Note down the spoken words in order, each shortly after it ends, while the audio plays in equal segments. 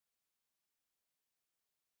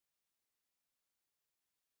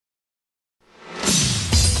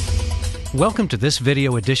Welcome to this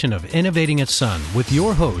video edition of Innovating at Sun with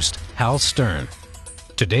your host, Hal Stern.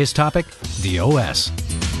 Today's topic, the OS.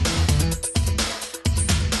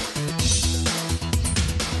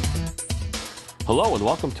 Hello and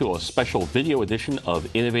welcome to a special video edition of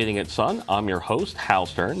Innovating at Sun. I'm your host, Hal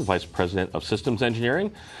Stern, Vice President of Systems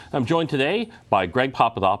Engineering. I'm joined today by Greg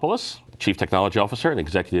Papadopoulos, Chief Technology Officer and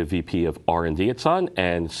Executive VP of R&D at Sun,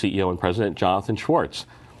 and CEO and President Jonathan Schwartz.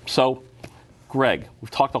 So, Greg, we've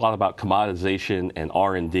talked a lot about commoditization and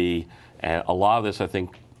R&D, and a lot of this, I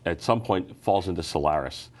think, at some point falls into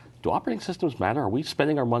Solaris. Do operating systems matter? Are we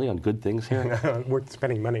spending our money on good things here? We're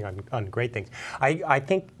spending money on great things. I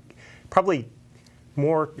think probably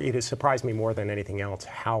it has surprised me more than anything else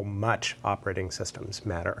how much operating systems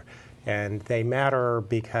matter. And they matter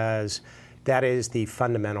because that is the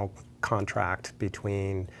fundamental contract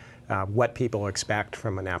between what people expect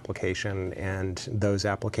from an application and those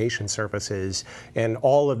application services and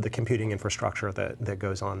all of the computing infrastructure that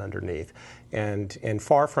goes on underneath. And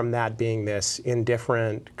far from that being this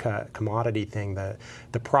indifferent commodity thing,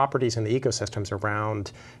 the properties and the ecosystems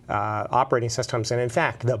around operating systems, and in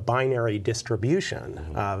fact, the binary distribution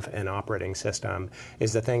of an operating system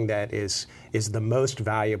is the thing that is the most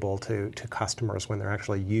valuable to customers when they're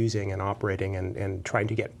actually using and operating and trying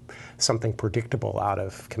to get something predictable out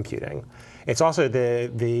of computing. It's also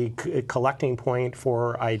the collecting point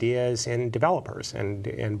for ideas in developers,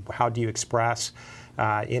 and how do you express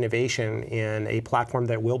innovation in a platform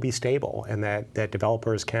that will be stable and that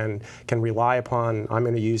developers can rely upon. I'm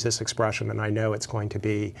going to use this expression and I know it's going to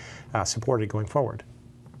be supported going forward.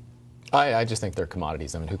 I just think they're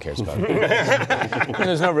commodities. I mean, who cares about it?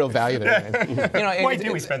 There's no real value there. Why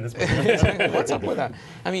do we spend this money? What's up with that?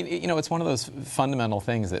 I mean, it's one of those fundamental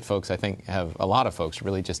things that folks, I think, a lot of folks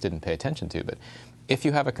really just didn't pay attention to. But if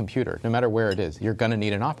you have a computer, no matter where it is, you're going to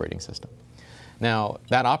need an operating system. Now,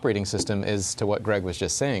 that operating system is, to what Greg was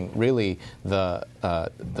just saying, really the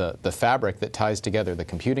fabric that ties together the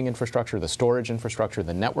computing infrastructure, the storage infrastructure,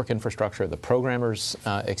 the network infrastructure, the programmer's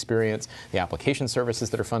experience, the application services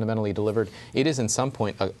that are fundamentally delivered. It is, in some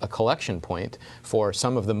point, a collection point for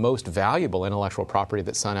some of the most valuable intellectual property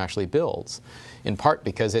that Sun actually builds, in part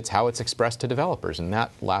because it's how it's expressed to developers. And that,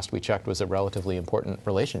 last we checked, was a relatively important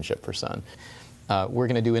relationship for Sun. We're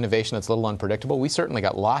going to do innovation that's a little unpredictable. We certainly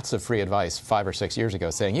got lots of free advice 5 or 6 years ago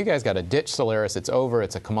saying, you guys got to ditch Solaris. It's over.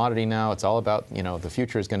 It's a commodity now. It's all about, the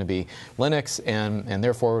future is going to be Linux, and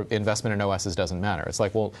therefore investment in OSs doesn't matter. It's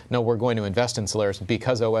like, well, no, we're going to invest in Solaris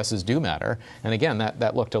because OSs do matter. And again,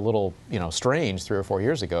 that looked a little, strange 3 or 4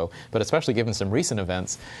 years ago, but especially given some recent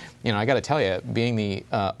events, I got to tell you, being the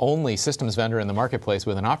only systems vendor in the marketplace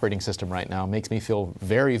with an operating system right now makes me feel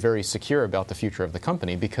very, very secure about the future of the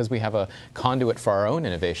company because we have a conduit for our own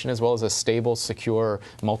innovation, as well as a stable, secure,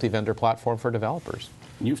 multi-vendor platform for developers.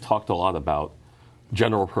 You've talked a lot about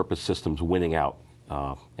general-purpose systems winning out.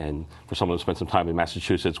 And for someone who spent some time in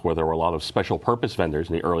Massachusetts where there were a lot of special-purpose vendors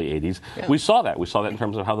in the early 80s, we saw that. We saw that in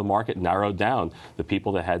terms of how the market narrowed down. The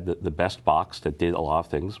people that had the best box that did a lot of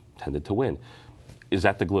things tended to win. Is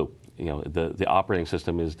that the glue? The operating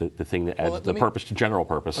system is the thing that adds purpose to general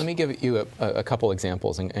purpose. Let me give you a couple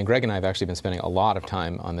examples, and Greg and I have actually been spending a lot of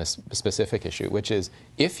time on this specific issue, which is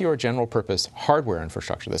if your general purpose hardware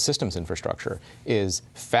infrastructure, the systems infrastructure, is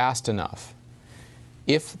fast enough,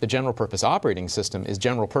 if the general purpose operating system is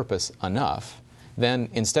general purpose enough, then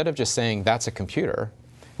instead of just saying that's a computer,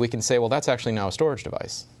 we can say, well, that's actually now a storage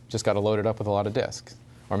device. Just got to load it up with a lot of disks.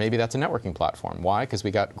 Or maybe that's a networking platform. Why? Because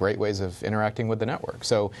we got great ways of interacting with the network.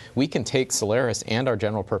 So we can take Solaris and our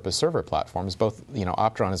general purpose server platforms, both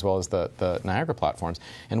Optron as well as the Niagara platforms,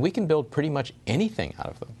 and we can build pretty much anything out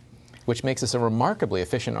of them, which makes us a remarkably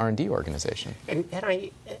efficient R&D organization. And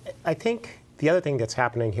I think the other thing that's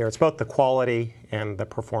happening here, it's both the quality and the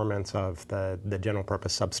performance of the general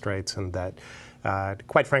purpose substrates, and that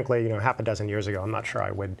quite frankly, half a dozen years ago, I'm not sure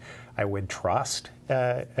I would trust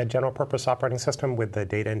a general purpose operating system with the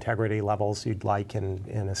data integrity levels you'd like in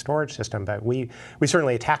a storage system. But we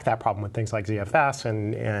certainly attack that problem with things like ZFS,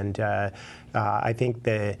 and I think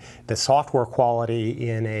the software quality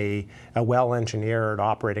in a well-engineered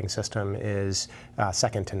operating system is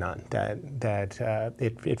second to none. That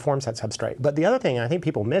it forms that substrate. But the other thing, I think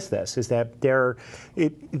people miss this, is that there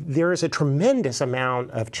is a tremendous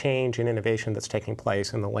amount of change and innovation that's taking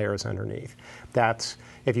place in the layers underneath. That's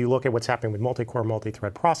if you look at what's happening with multi-core,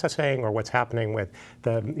 multi-thread processing, or what's happening with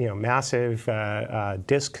the massive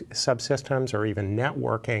disk subsystems, or even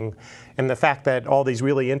networking, and the fact that all these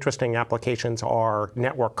really interesting applications are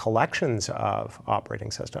network collections of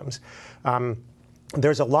operating systems.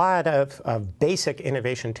 there's a lot of basic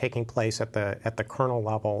innovation taking place at the kernel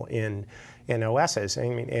level in OSs. I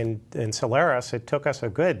mean, in Solaris, it took us a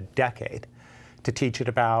good decade to teach it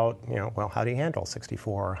about, well, how do you handle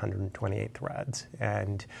 64 or 128 threads?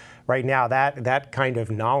 And right now, that kind of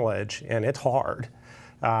knowledge, and it's hard,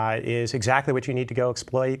 is exactly what you need to go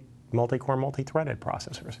exploit multi-core, multi-threaded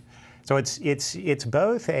processors. So it's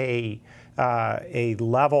both a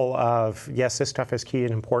level of, yes, this stuff is key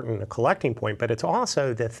and important, a collecting point, but it's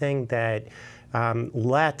also the thing that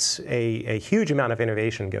lets a huge amount of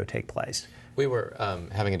innovation go take place. We were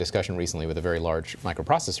having a discussion recently with a very large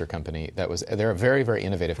microprocessor company. They're a very, very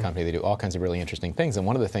innovative company. They do all kinds of really interesting things. And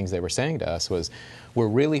one of the things they were saying to us was, we're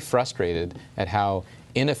really frustrated at how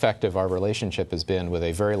ineffective our relationship has been with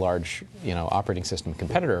a very large, operating system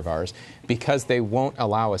competitor of ours, because they won't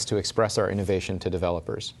allow us to express our innovation to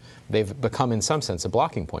developers. They've become, in some sense, a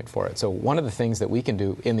blocking point for it. So one of the things that we can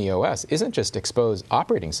do in the OS isn't just expose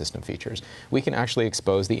operating system features. We can actually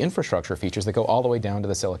expose the infrastructure features that go all the way down to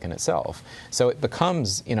the silicon itself. So it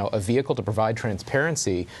becomes, a vehicle to provide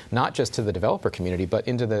transparency, not just to the developer community, but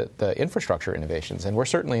into the infrastructure innovations. And we're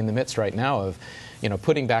certainly in the midst right now of,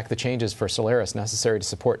 putting back the changes for Solaris necessary to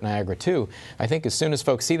support Niagara 2. I think as soon as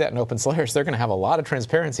folks see that in Open Solaris, they're going to have a lot of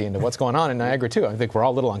transparency into what's going on in Niagara 2. I think we're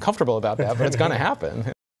all a little uncomfortable about that, but it's going to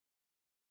happen.